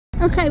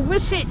Okay, we're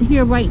sitting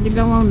here waiting to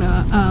go on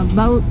a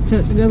boat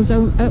that goes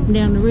on up and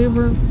down the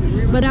river,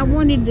 but I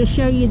wanted to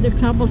show you the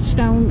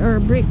cobblestone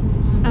or brick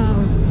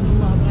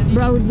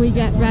road we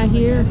got right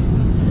here.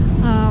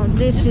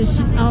 This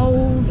is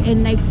old,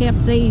 and they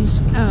kept these.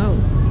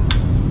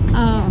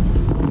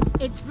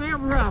 It's real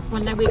rough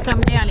when we come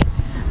down it.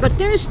 But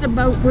there's the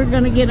boat we're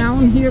going to get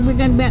on here. We're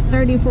going about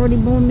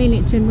 30-40 more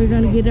minutes, and we're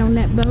going to get on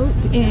that boat,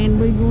 and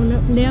we're going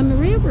up and down the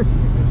river.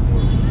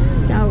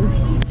 So,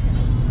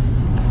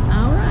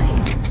 all right.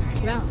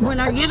 Well, when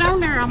I get on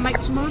there, I'll make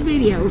some more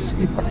videos.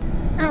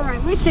 All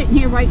right, we're sitting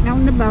here waiting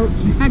on the boat.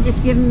 I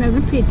just get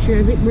another picture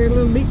of it. We're a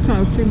little bit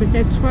closer, but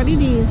that's what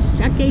it is.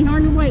 I can't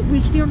hardly wait. We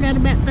still got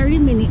about 30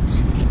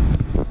 minutes.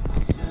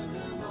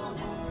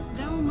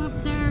 Dome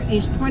up there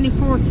is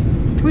 24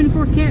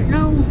 karat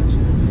gold.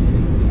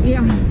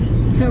 Yeah,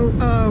 so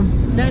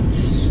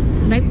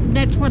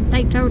that's what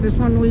they told us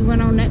when we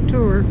went on that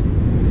tour.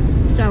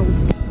 So,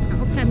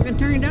 okay, I'm going to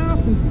turn it off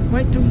and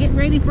wait till we get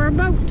ready for a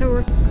boat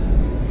tour.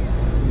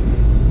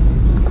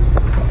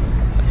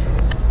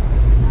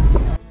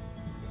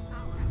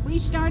 We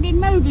started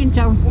moving,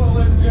 so. Well,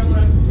 ladies and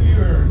gentlemen, as you can see,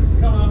 we're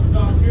coming off the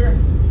dock here,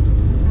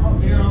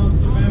 up here on the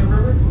Savannah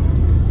River.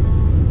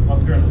 Up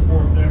here on the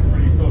 4th deck, for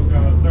you folks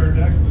down on the 3rd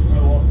deck.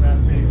 We're welcome to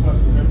ask me any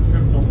questions during the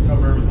trip. Don't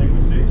cover everything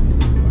we see.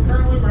 But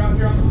currently, we're out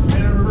here on the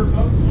Savannah River,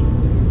 folks.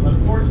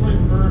 Unfortunately,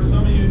 for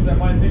some of you that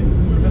might think this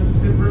is the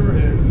Mississippi River,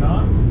 it is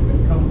not.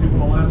 A couple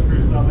people on the last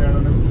cruise out there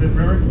on the Mississippi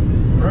River.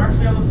 We're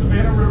actually on the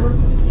Savannah River.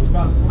 It's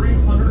about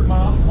 300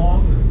 miles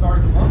long. It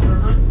starts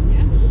upriver,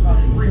 about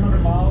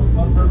 300 miles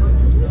upriver.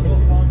 There's a little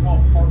pond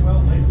called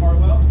Lake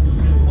Hartwell.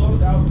 It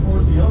flows out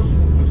towards the ocean,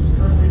 which is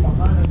currently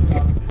behind us.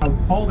 About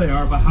how tall they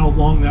are, but how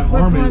long that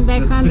arm is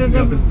that's sticking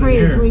up into the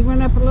air. We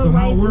went up a little so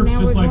how it works,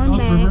 just like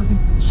upriver,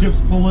 ships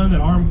pull in,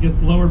 that arm gets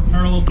lowered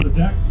parallel to the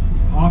deck.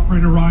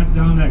 Operator rides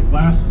down that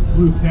glass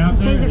blue cap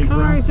there, and he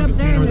grabs the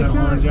container with that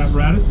orange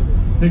apparatus.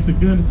 Takes a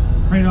good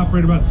crane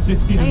operator about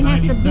 60 to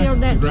 90 seconds. They have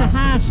to build that so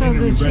high so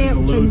the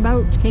ships and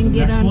boats can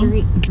get under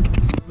it.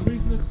 The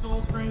reason this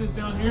sole crane is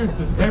down here is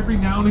because every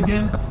now and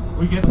again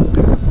we get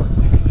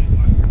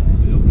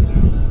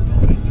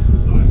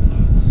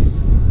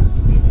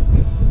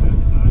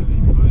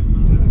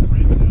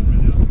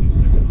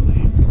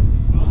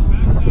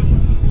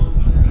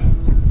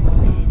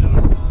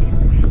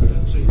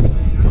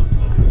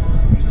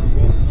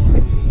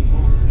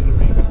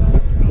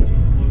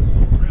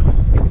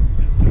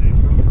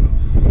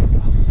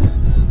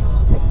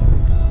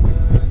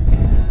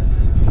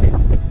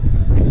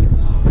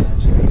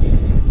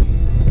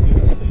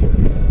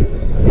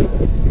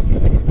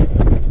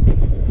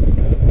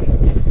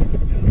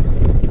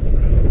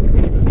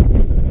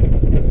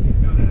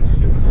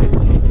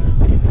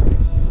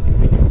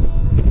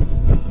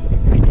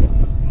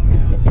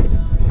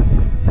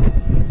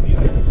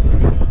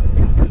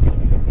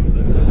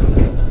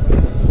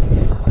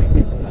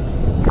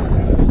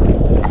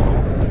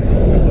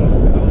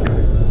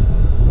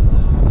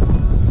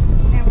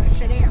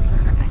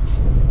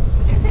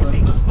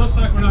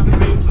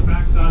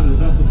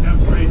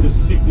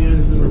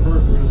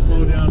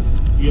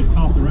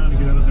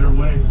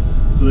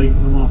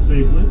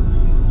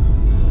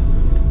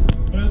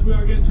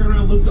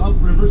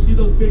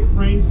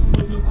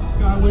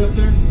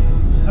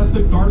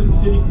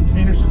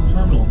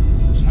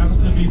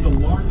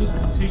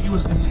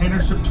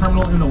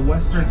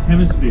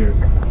hemisphere.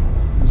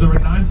 There's over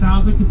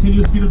 9,000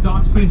 continuous feet of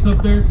dock space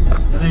up there,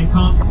 and they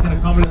can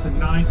accommodate up to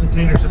 9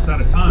 container ships at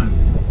a time.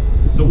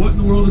 So what in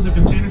the world is a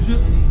container ship?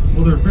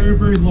 Well, they're very,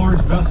 very large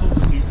vessels.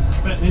 If you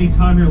spent any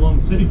time here along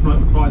the city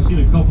front, you've probably seen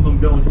a couple of them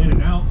going in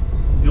and out.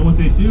 And what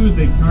they do is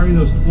they carry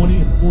those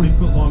 20 and 40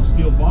 foot long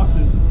steel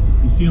boxes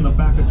you see on the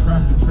back of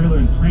tractor trailer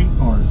and train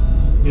cars.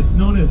 It's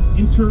known as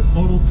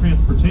intermodal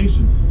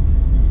transportation.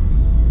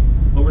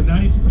 Over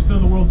 92%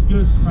 of the world's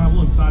goods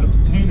travel inside of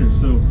containers,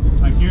 so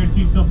I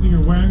guarantee something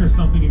you're wearing or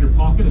something in your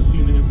pocket is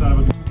seen inside of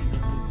a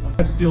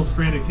container. Steel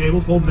stranded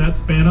cables holding that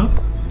span up,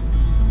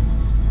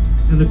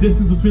 and the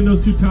distance between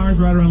those two towers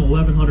right around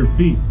 1,100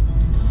 feet.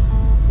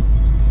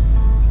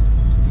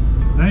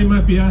 Now you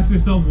might be asking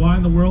yourself, why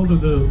in the world are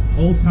the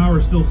old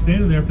towers still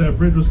standing there if that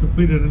bridge was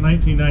completed in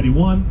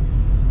 1991?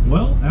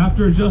 Well,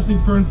 after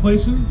adjusting for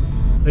inflation,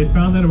 they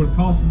found that it would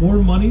cost more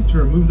money to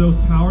remove those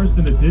towers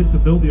than it did to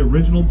build the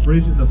original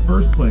bridge in the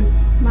first place.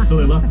 So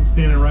they left them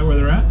standing right where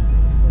they're at.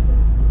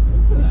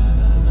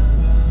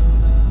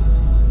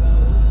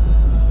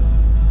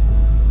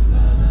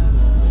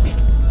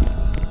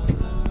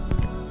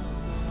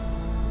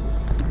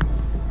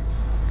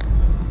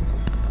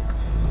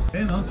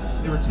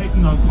 They were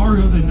taking on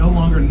cargo. They no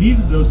longer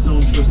needed those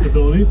stones for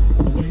stability.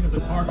 The weight of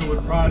the cargo would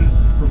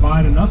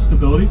provide enough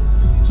stability.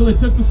 So they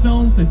took the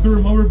stones, they threw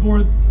them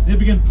overboard. They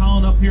began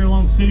piling up here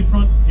along the city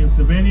front in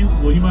Savannah.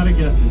 Well, you might have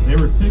guessed it. They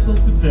were tickled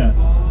to death.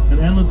 An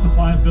endless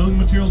supply of building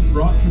materials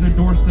brought to their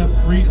doorstep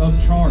free of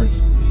charge.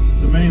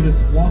 So many of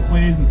these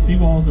walkways and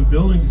seawalls and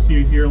buildings you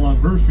see here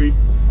along River Street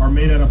are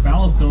made out of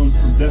ballast stones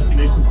from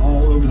destinations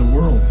all over the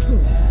world.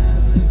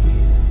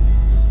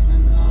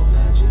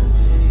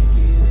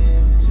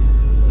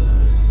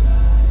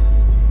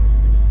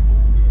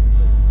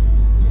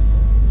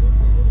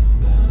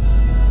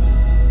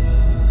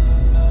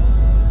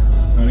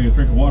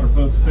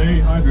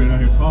 stay hydrated out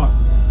here. It's hot.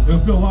 It'll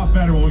feel a lot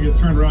better when we get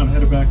turned around and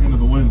headed back into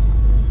the wind.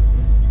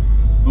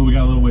 But we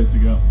got a little ways to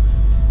go.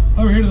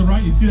 Over here to the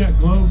right, you see that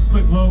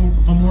split globe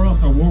memorial.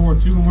 It's our World War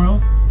II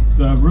memorial. It's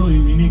a really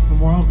unique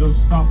memorial. Go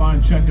stop by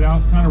and check it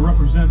out. Kind of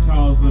represents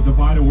how it was a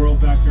divided world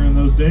back there in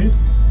those days.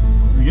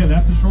 And again,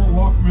 that's a short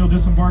walk from your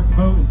disembarked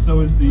boat, and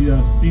so is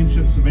the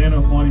steamship Savannah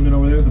monument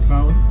over there, the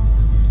fountain.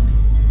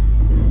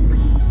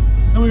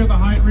 Then we got the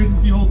Hyatt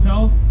Regency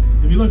Hotel.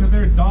 If you look at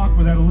their dock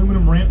where that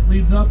aluminum ramp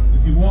leads up,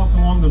 if you walk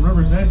along the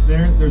river's edge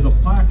there's a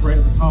plaque right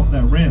at the top of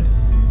that ramp.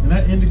 And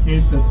that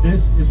indicates that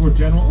this is where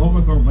General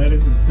Oglethorpe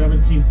landed in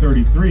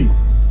 1733.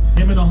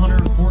 Him and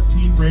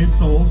 114 brave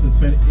souls had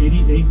spent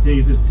 88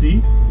 days at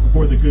sea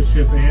aboard the good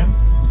ship Anne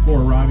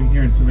before arriving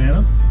here in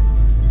Savannah.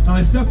 Now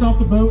they stepped off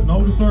the boat, and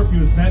Oglethorpe, he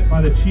was met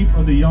by the chief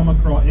of the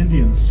Yamacraw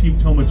Indians, Chief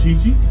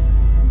Tomochichi.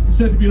 He's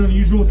said to be an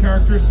unusual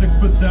character,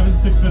 6'7",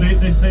 6'8",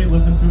 they say,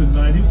 lived into his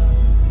 90s.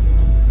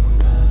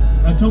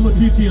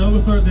 Tomochichi and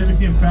Oglethorpe, they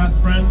became fast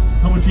friends.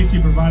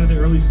 Tomochichi provided the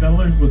early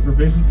settlers with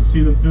provisions to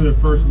see them through their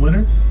first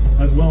winter,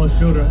 as well as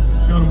showed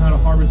them how to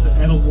harvest the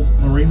edible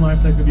marine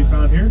life that could be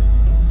found here.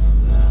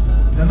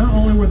 And not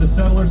only were the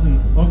settlers and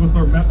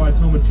Oglethorpe met by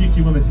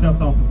Tomochichi when they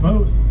stepped off the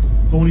boat,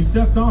 but when he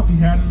stepped off, he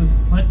had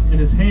in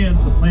his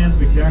hands the plans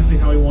of exactly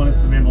how he wanted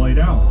Savannah laid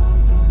out.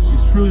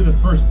 She's truly the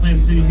first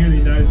planned city here in the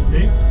United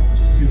States.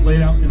 She's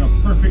laid out in a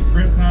perfect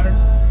grid pattern.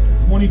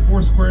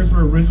 24 squares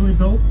were originally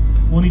built,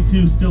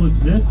 22 still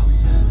exist.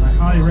 I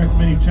highly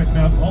recommend you check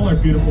out all our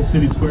beautiful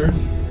city squares,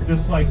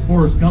 just like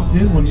Forrest Gump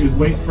did when he was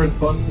waiting for his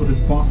bus with his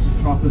box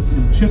of chocolates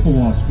in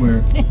Chippewa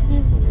Square.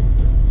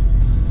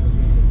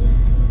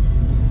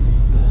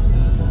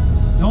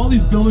 Now, all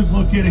these buildings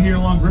located here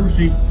along River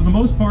Street, for the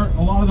most part,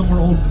 a lot of them were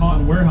old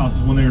cotton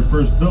warehouses when they were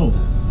first built.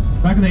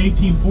 Back in the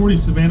 1840s,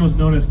 Savannah was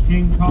known as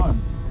King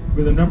Cotton.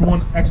 We're the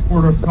 #1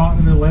 exporter of cotton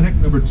in the Atlantic,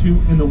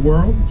 #2 in the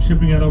world,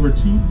 shipping out over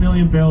 2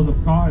 million bales of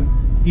cotton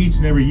each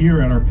and every year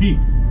at our peak.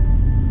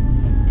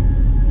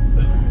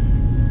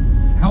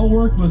 How it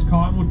worked was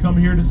cotton would come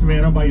here to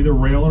Savannah by either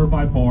rail or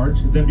by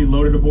barge, and then be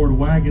loaded aboard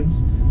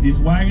wagons. These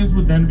wagons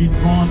would then be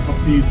drawn up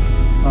these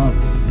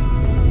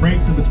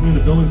breaks in between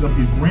the buildings, up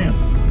these ramps.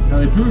 Now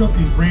they drew it up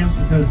these ramps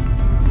because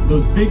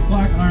those big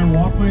black iron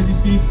walkways you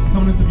see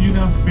coming into view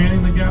now,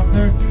 spanning the gap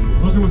there,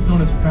 those are what's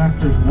known as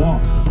factors'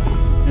 walks.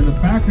 And the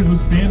factors would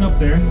stand up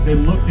there, they'd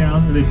look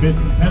down, and they'd bid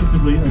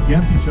competitively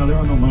against each other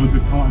on the loads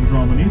of cotton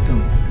drawn beneath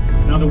them.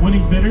 Now the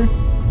winning bidder,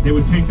 they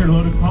would take their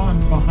load of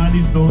cotton behind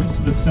these buildings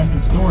to the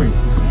second story.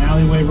 There's an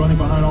alleyway running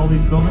behind all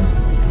these buildings.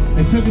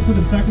 They took it to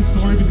the second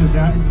story because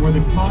that is where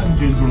the cotton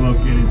gins were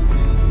located.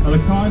 Now the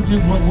cotton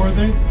gins, what were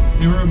they?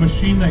 They were a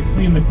machine that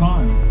cleaned the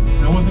cotton.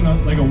 That wasn't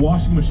like a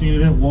washing machine. It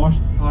didn't wash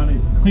the cotton.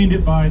 It cleaned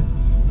it by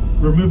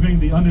removing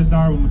the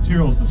undesirable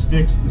materials, the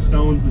sticks, the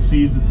stones, the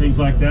seeds, the things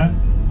like that.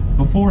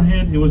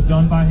 Beforehand, it was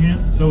done by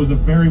hand, so it was a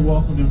very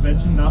welcomed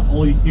invention, not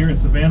only here in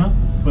Savannah,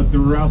 but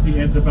throughout the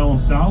antebellum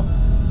South.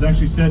 It's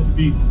actually said to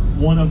be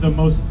one of the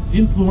most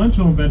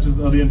influential inventions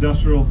of the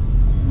Industrial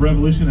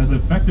Revolution, has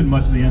affected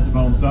much of the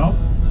antebellum South.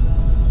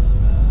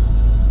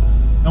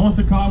 Now once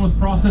the cotton was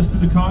processed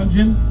through the cotton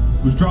gin,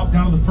 it was dropped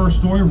down to the first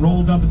story,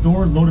 rolled out the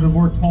door, loaded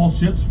aboard tall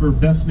ships for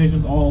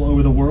destinations all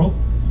over the world.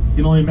 You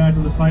can only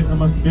imagine the sight that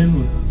must have been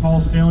with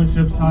tall sailing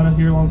ships tied up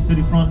here along the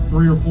city front,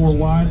 3 or 4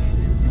 wide,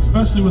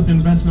 especially with the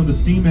invention of the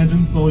steam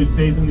engine, slowly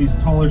phasing these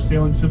taller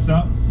sailing ships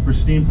out for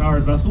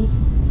steam-powered vessels.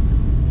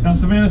 Now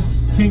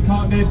Savannah's King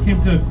Cotton days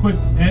came to a quick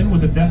end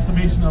with the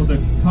decimation of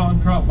the cotton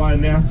crop by a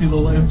nasty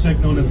little insect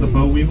known as the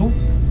boll weevil.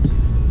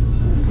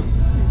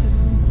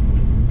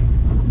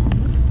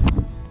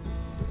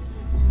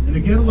 And to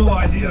get a little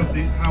idea of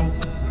how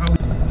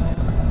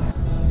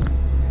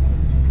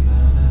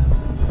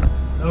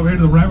over here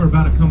to the right, we're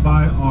about to come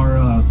by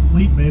our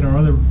fleet mate, our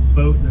other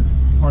boat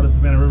that's part of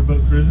Savannah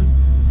Riverboat Cruises.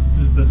 This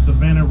is the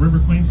Savannah River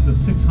Queen. She's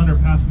a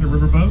 600-passenger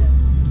riverboat.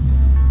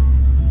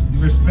 If you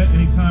ever spent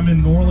any time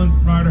in New Orleans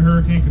prior to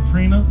Hurricane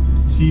Katrina,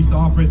 she used to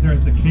operate there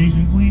as the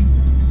Cajun Queen.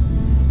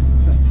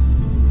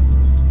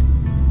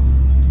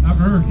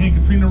 After Hurricane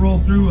Katrina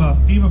rolled through,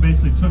 FEMA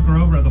basically took her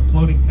over as a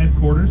floating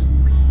headquarters.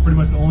 Pretty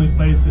much the only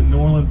place in New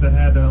Orleans that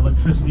had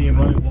electricity and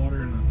running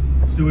water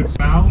and a sewage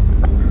bow.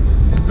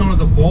 It's known as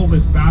a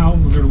bulbous bow.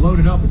 When they're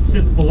loaded up, it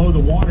sits below the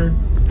water,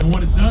 and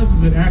what it does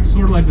is it acts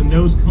sort of like the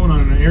nose cone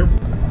on an airplane.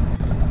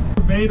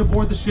 Conveyed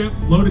aboard the ship,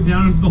 loaded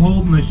down into the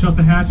hold, and they shut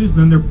the hatches.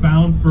 Then they're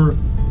bound for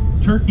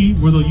Turkey,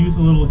 where they'll use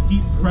a little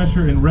heat,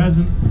 pressure, and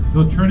resin.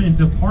 They'll turn it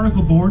into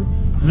particle board,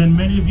 and then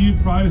many of you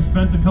probably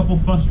spent a couple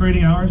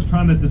frustrating hours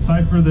trying to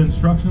decipher the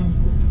instructions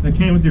that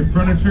came with your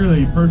furniture that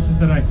you purchased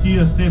at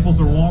IKEA,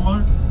 Staples, or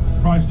Walmart.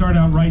 Probably started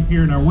out right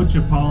here in our wood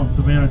chip pile in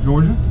Savannah,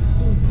 Georgia.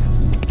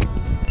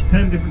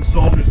 10 different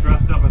soldiers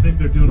dressed up. I think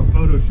they're doing a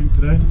photo shoot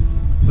today.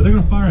 But they're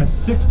going to fire a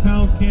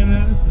 6-pound cannon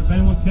at us. If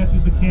anyone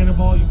catches the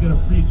cannonball, you get a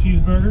free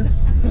cheeseburger.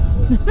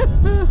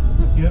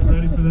 Get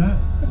ready for that.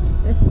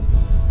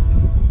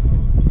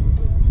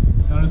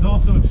 Now it is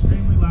also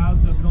extremely loud,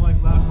 so if you don't like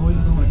loud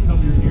noises, you don't want to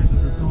cover your ears as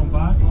they're going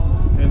by.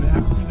 And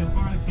after they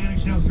fire the cannon,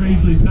 Camp Trey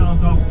usually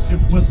sounds off the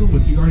ship's whistle,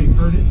 which you already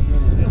heard it.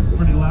 It's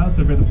pretty loud,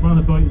 so if you're at the front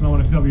of the boat, you don't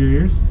want to cover your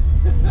ears.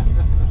 And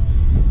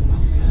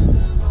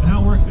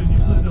how it works is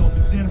usually they'll be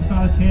standing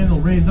beside the cannon,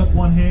 they'll raise up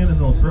one hand and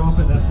they'll drop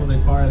it. That's when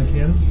they fire the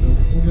cannon. So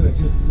we'll get a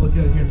good look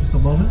at it here in just a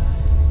moment.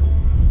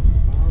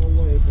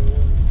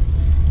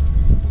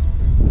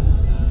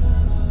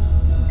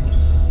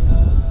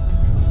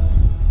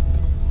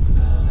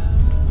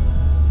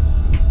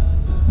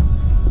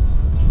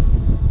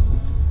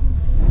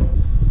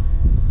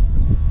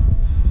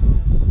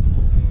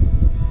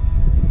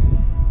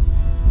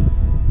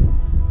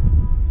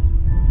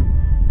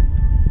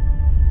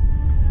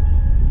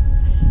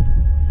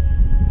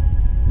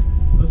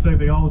 Like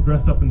they all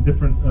dressed up in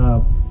different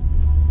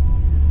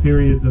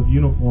periods of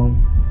uniform.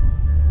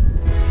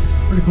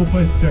 Pretty cool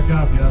place to check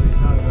out if you haven't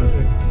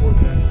check the fort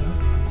yet.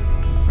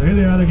 So here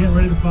they are, they're getting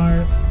ready to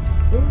fire it.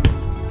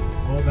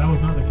 Well, that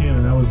was not the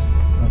cannon, that was,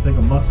 I think,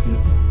 a musket.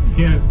 The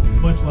cannon is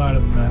much louder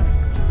than that.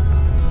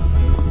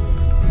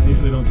 They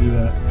usually don't do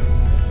that.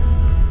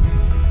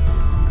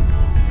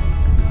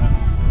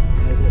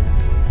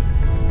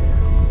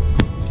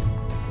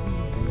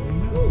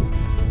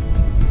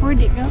 Where'd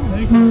it go?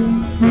 Thank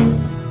you.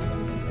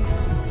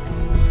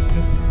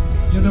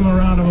 Give them a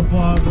round of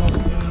applause. All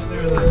standing up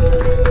there, the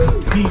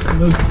feet in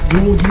those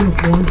gold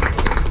uniforms.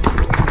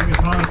 Bring a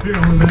pile of beer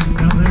on the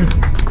down there.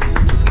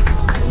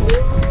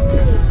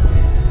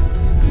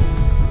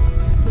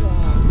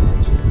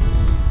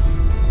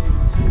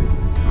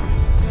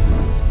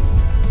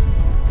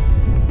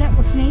 That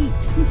was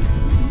neat.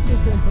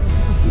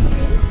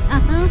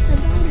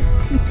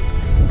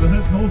 So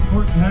that's Old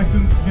Fort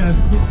Jackson. Again, it's a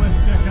cool place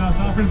to check out. It's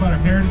offered by our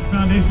Heritage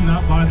Foundation,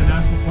 not by the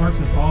National Parks.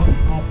 It's all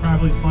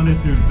privately funded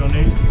through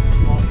donations and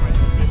small price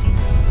of fishing.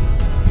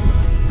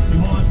 If you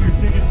hold onto your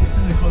ticket, I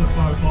think they close at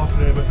 5 o'clock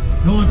today, but if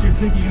you hold onto your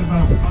ticket, you get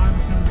about a 5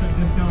 or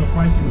 10% discount on the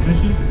price of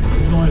admission.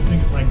 Which only, I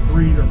think, it's like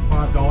 $3 or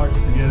 $5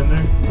 just to get in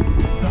there.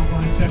 Stop by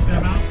and check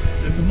them out.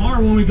 And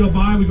tomorrow when we go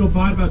by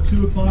at about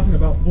 2 o'clock and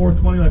about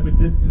 4:20 like we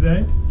did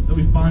today. They'll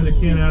be firing the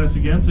can at us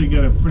again, so you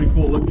get a pretty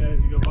cool look at it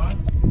as you go by.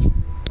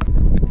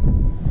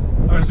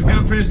 Alright, so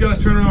Camp Trey's got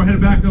to turn around, we're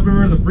headed back up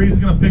river. The breeze is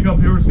going to pick up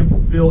here, it's going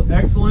to feel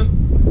excellent.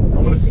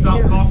 I'm going to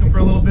stop talking for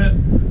a little bit,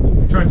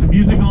 try some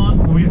music on.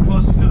 When we get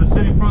closest to the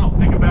city front, I'll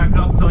pick it back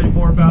up and tell you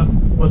more about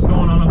what's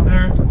going on up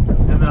there.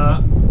 And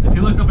if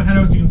you look up ahead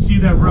of us, you can see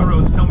that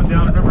railroad is coming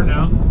down the river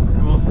now.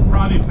 And we'll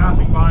probably be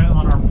passing by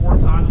on our port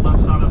side, the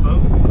left side of the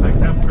boat. Looks like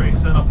Camp Trey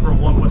set up for a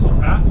one-whistle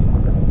pass.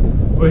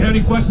 If you have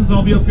any questions,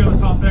 I'll be up here on the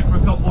top deck for a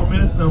couple more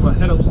minutes, then I'm going to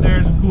head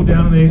upstairs and cool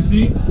down in the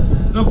AC.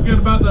 Don't forget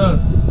about the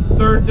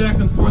 3rd deck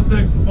and 4th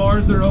deck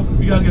bars that are open.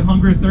 If you guys get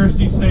hungry or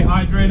thirsty, stay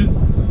hydrated.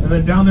 And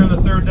then down there in the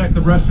 3rd deck,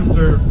 the restrooms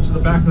are to the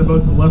back of the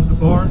boat to the left of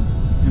the bars.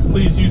 And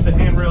please use the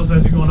handrails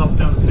as you're going up and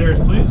down the stairs,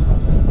 please.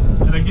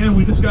 And again,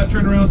 we just got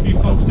turned around with a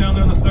few folks down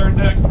there on the 3rd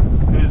deck.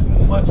 It is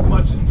much,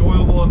 much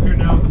enjoyable up here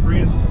now with the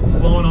breeze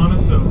blowing on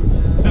us. So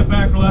sit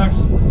back, relax,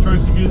 turn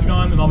some music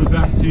on, and I'll be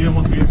back to you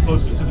once we get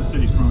closer to the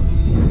city front.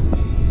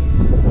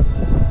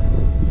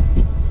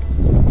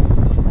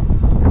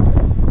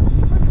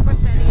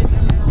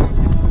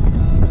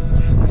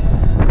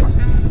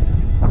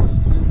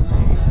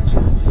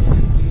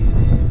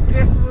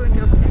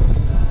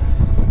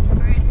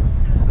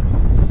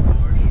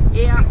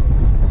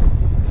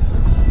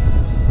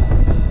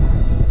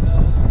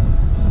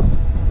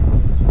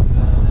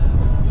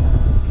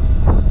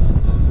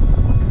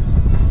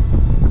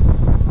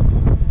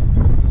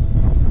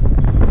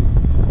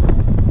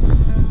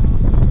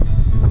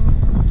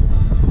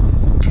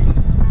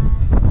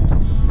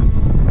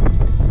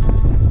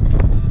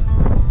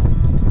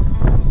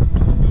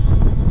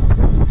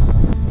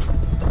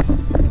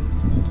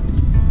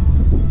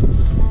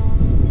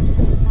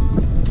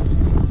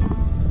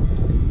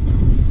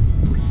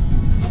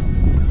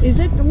 Is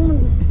that the one?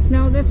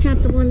 No, that's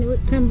not the one that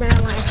would come by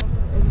last.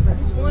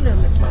 It's one of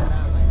them that came by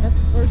last. That's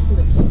the first one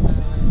that came by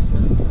last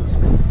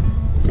night.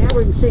 Now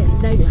we can see it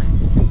in daylight.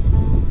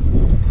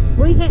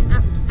 We had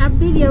I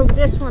videoed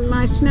this one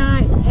last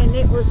night and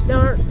it was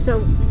dark,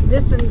 so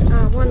this is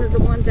one of the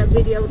ones I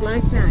videoed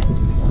last night.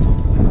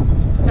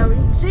 So you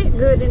can see it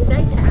good in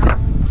daytime.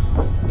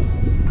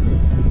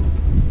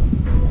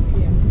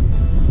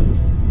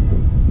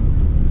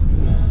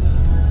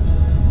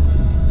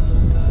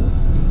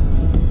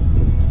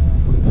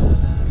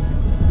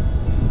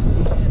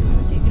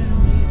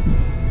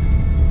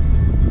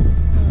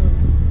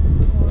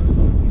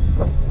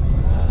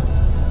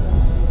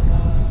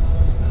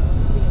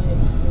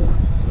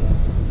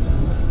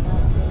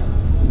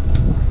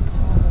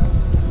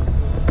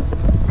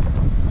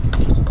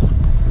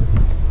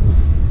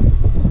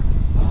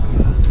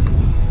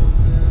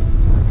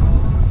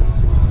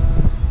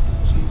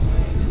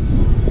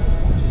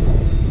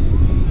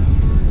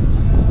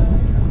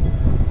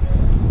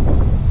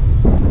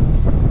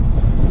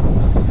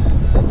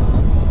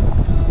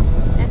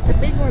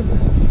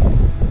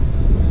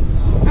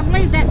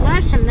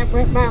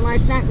 Went by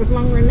last night was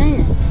longer than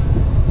that.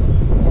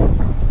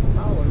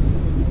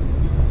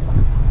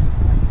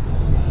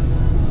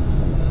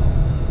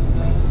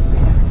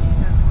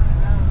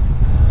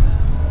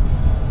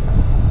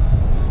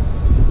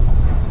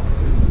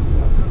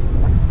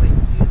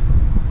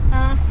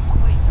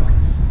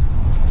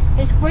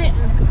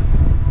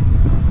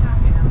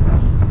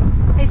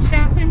 It's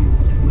shopping.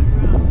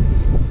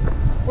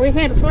 We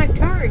had a flat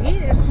tire,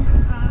 yes.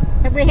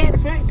 Have we had a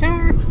flat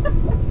tire?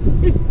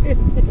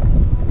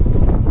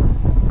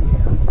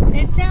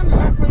 It sounded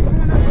like we were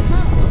going over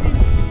bumps, didn't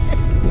it?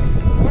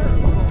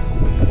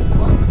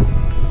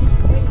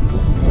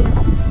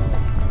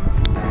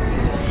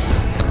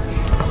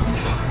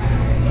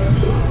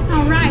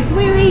 All right,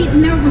 we're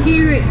eating over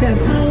here at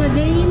Paula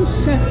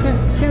Dean's to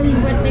show you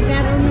what they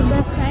got on the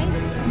buffet.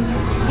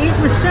 It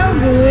was so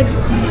good.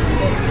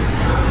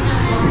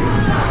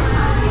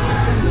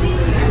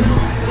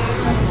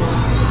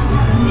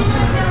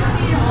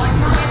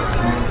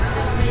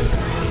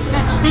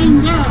 Got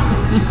steamed up.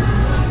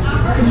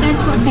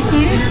 That's what they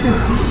had.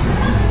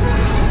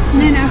 And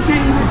then I'll show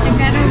you what they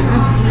got over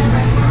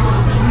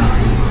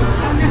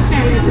on the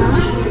salad bar.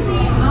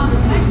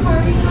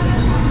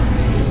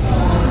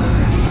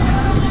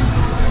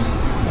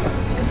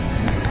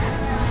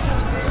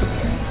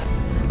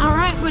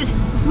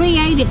 We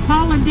ate at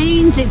Paula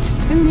Dean's. It's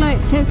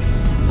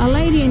a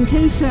lady and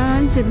two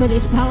sons, but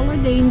it's Paula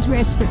Dean's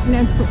restaurant,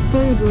 and the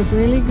food was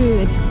really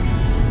good.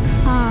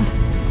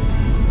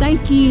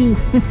 Thank you.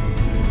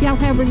 Y'all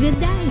have a good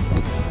day.